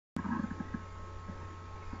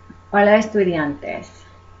Hola estudiantes.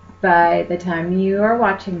 By the time you are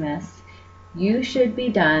watching this, you should be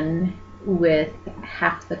done with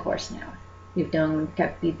half the course now. You've done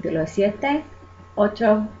capítulo 7,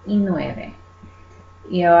 8 y 9.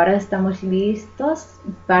 Y ahora estamos listos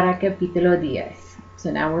para capítulo 10. So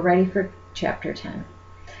now we're ready for chapter 10.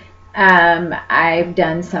 I've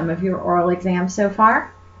done some of your oral exams so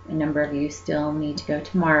far. A number of you still need to go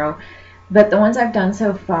tomorrow. But the ones I've done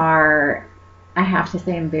so far, I have to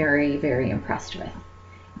say I'm very, very impressed with.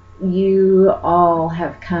 You all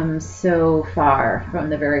have come so far from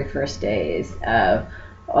the very first days of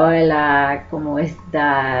hola, ¿cómo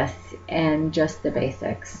estás? And just the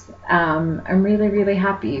basics. I'm really, really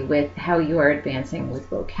happy with how you are advancing with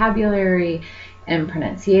vocabulary and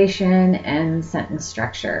pronunciation and sentence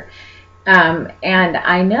structure. And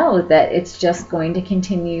I know that it's just going to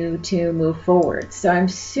continue to move forward. So I'm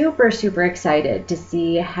super, super excited to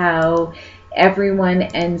see how everyone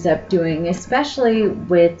ends up doing, especially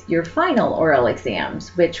with your final oral exams,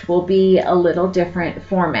 which will be a little different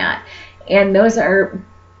format. And those are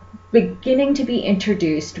beginning to be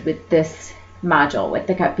introduced with this module, with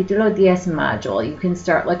the Capitulo 10 module. You can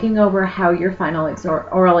start looking over how your final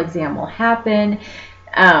oral exam will happen,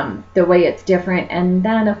 the way it's different, and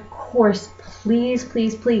then of course, please,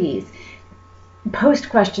 please, please post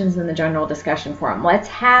questions in the general discussion forum. Let's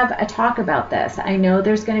have a talk about this. I know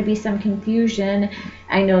there's going to be some confusion.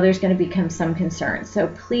 I know there's going to become some concerns. So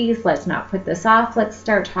please, let's not put this off. Let's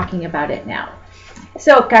start talking about it now.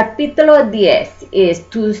 So, capítulo 10 is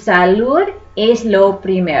tu salud es lo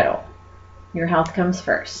primero. Your health comes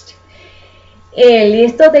first. El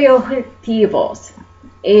listo de objetivos.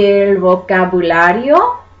 El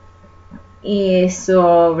vocabulario y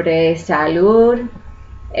sobre salud,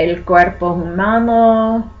 el cuerpo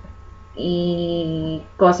humano y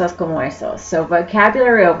cosas como eso. So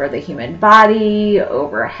vocabulary over the human body,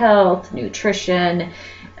 over health, nutrition,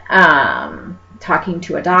 talking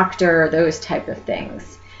to a doctor, those type of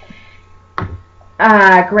things.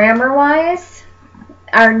 Grammar-wise,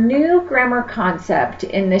 our new grammar concept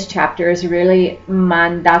in this chapter is really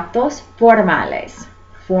mandatos formales,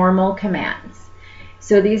 formal commands.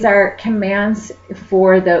 So these are commands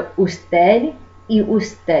for the usted y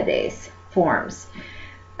ustedes forms.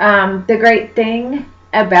 The great thing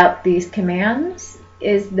about these commands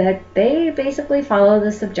is that they basically follow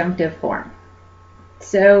the subjunctive form.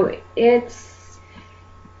 So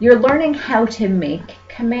you're learning how to make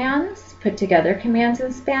commands, put together commands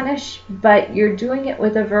in Spanish, but you're doing it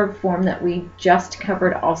with a verb form that we just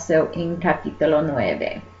covered also in Capítulo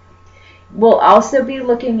 9. We'll also be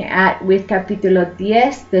looking at, with Capítulo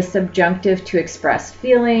 10, the subjunctive to express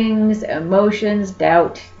feelings, emotions,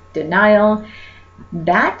 doubt, denial.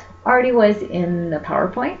 That already was in the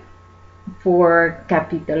PowerPoint for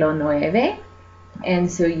Capítulo 9. And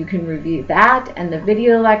so you can review that and the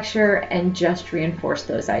video lecture and just reinforce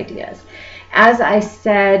those ideas. As I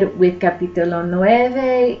said with Capítulo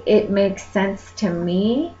 9, it makes sense to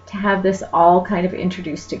me to have this all kind of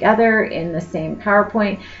introduced together in the same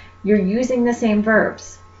PowerPoint. You're using the same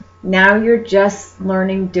verbs. Now you're just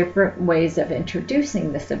learning different ways of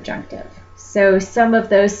introducing the subjunctive. So some of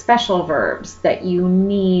those special verbs that you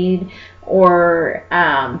need or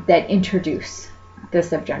that introduce the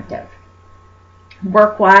subjunctive.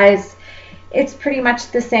 Work-wise, it's pretty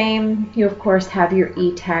much the same. You, of course, have your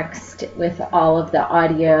e-text with all of the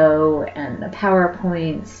audio and the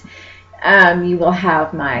PowerPoints. You will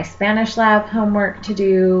have my Spanish Lab homework to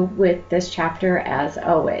do with this chapter as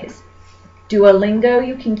always. Duolingo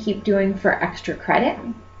you can keep doing for extra credit.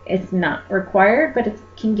 It's not required, but it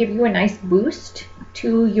can give you a nice boost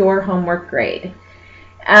to your homework grade.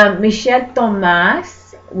 Michel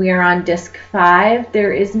Thomas, we are on disc 5.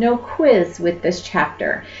 There is no quiz with this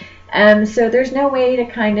chapter. So there's no way to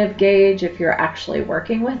kind of gauge if you're actually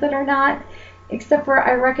working with it or not. Except for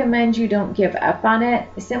I recommend you don't give up on it,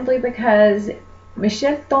 simply because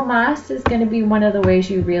Michel Thomas is going to be one of the ways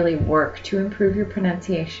you really work to improve your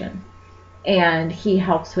pronunciation. And he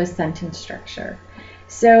helps with sentence structure.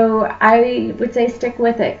 So I would say stick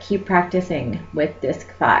with it. Keep practicing with disc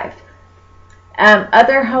 5.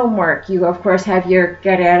 Other homework, you of course have your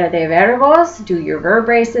carrera de verbos, do your verb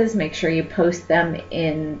races, make sure you post them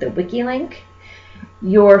in the wiki link.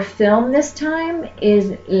 Your film this time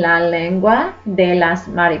is La Lengua de las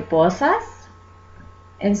Mariposas.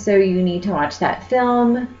 And so you need to watch that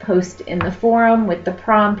film, post in the forum with the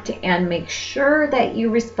prompt, and make sure that you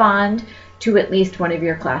respond to at least one of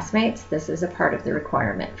your classmates. This is a part of the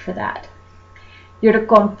requirement for that. Your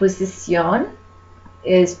composición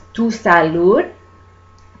is tu salud.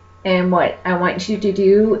 And what I want you to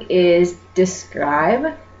do is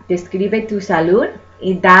describe describe tu salud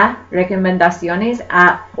y da recomendaciones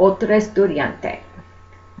a otro estudiante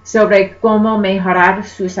sobre cómo mejorar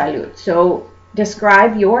su salud. So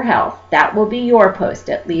describe your health. That will be your post,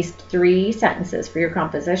 at least 3 sentences for your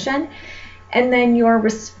composition. And then your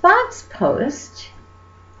response post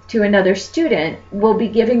to another student will be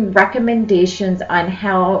giving recommendations on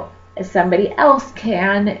how somebody else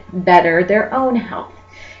can better their own health.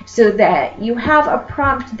 So that you have a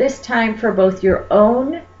prompt this time for both your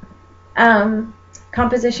own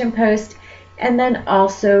composition post and then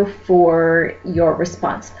also for your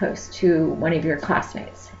response post to one of your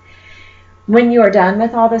classmates. When you are done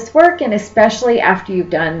with all this work, and especially after you've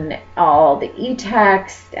done all the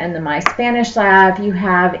e-text and the My Spanish Lab, you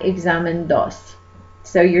have examen 2.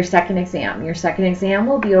 So your second exam. Your second exam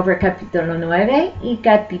will be over Capitulo 9 y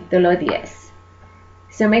Capitulo 10.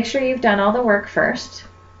 So make sure you've done all the work first.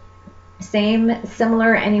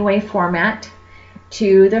 Similar anyway format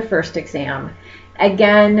to the first exam.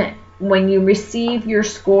 Again, when you receive your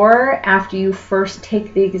score after you first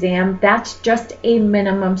take the exam, that's just a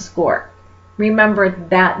minimum score. Remember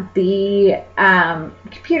that the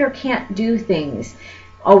computer can't do things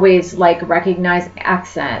always like recognize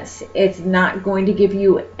accents. It's not going to give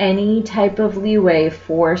you any type of leeway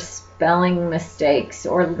for spelling mistakes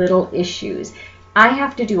or little issues. I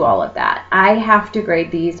have to do all of that. I have to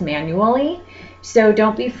grade these manually. So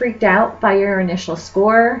don't be freaked out by your initial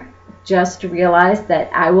score. Just realize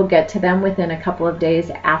that I will get to them within a couple of days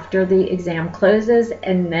after the exam closes,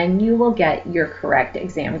 and then you will get your correct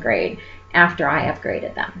exam grade after I have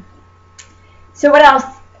graded them. So what else?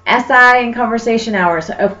 SI and conversation hours,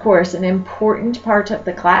 of course, an important part of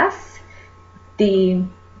the class. The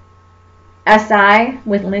SI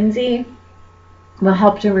with Lindsay will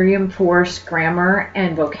help to reinforce grammar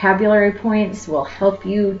and vocabulary points, will help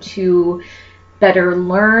you to better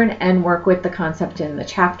learn and work with the concept in the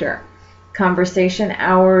chapter. Conversation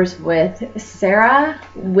hours with Sarah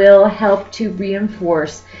will help to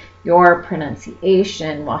reinforce your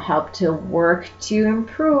pronunciation, will help to work to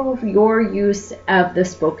improve your use of the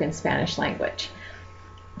spoken Spanish language.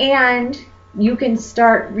 And you can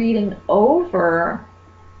start reading over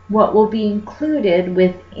what will be included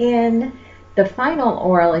within the final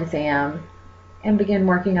oral exam and begin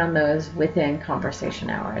working on those within conversation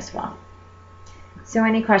hour as well. So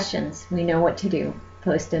any questions? We know what to do.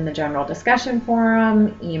 Post in the general discussion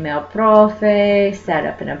forum, email profe, set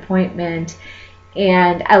up an appointment,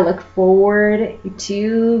 and I look forward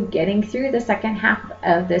to getting through the second half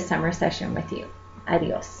of this summer session with you.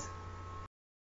 Adios.